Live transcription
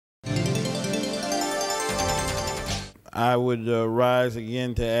I would rise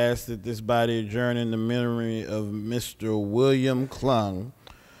again to ask that this body adjourn in the memory of Mr. William Klung,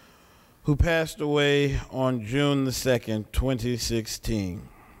 who passed away on June the 2nd, 2016.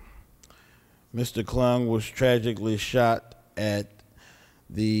 Mr. Klung was tragically shot at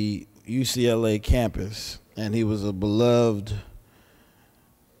the UCLA campus, and he was a beloved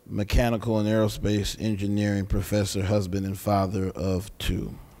mechanical and aerospace engineering professor, husband, and father of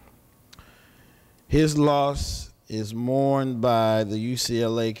two. His loss is mourned by the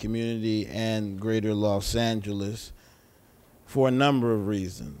UCLA community and greater Los Angeles for a number of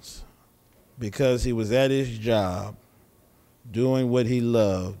reasons. Because he was at his job, doing what he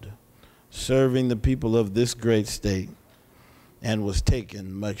loved, serving the people of this great state, and was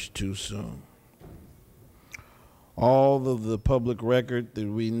taken much too soon. All of the public record that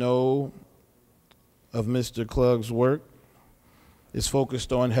we know of Mr. Klung's work is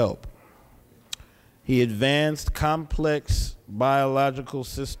focused on help. He advanced complex biological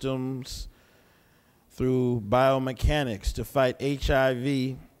systems through biomechanics to fight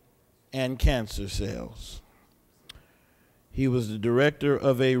HIV and cancer cells. He was the director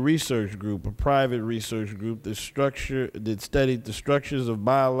of a research group, a private research group that studied the structures of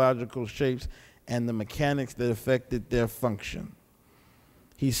biological shapes and the mechanics that affected their function.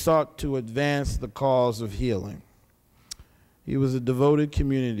 He sought to advance the cause of healing. He was a devoted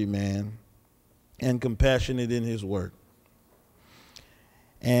community man and compassionate in his work.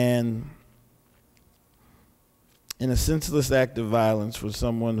 And in a senseless act of violence for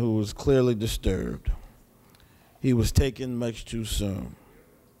someone who was clearly disturbed, he was taken much too soon.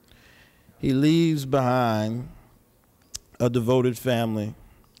 He leaves behind a devoted family,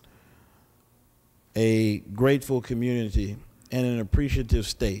 a grateful community, and an appreciative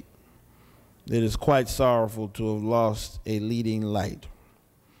state that is quite sorrowful to have lost a leading light.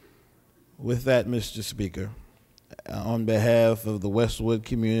 With that, Mr. Speaker, on behalf of the Westwood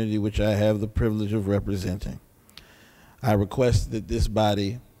community, which I have the privilege of representing, I request that this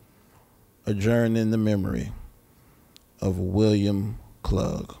body adjourn in the memory of William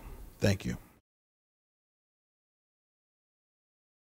Klung. Thank you.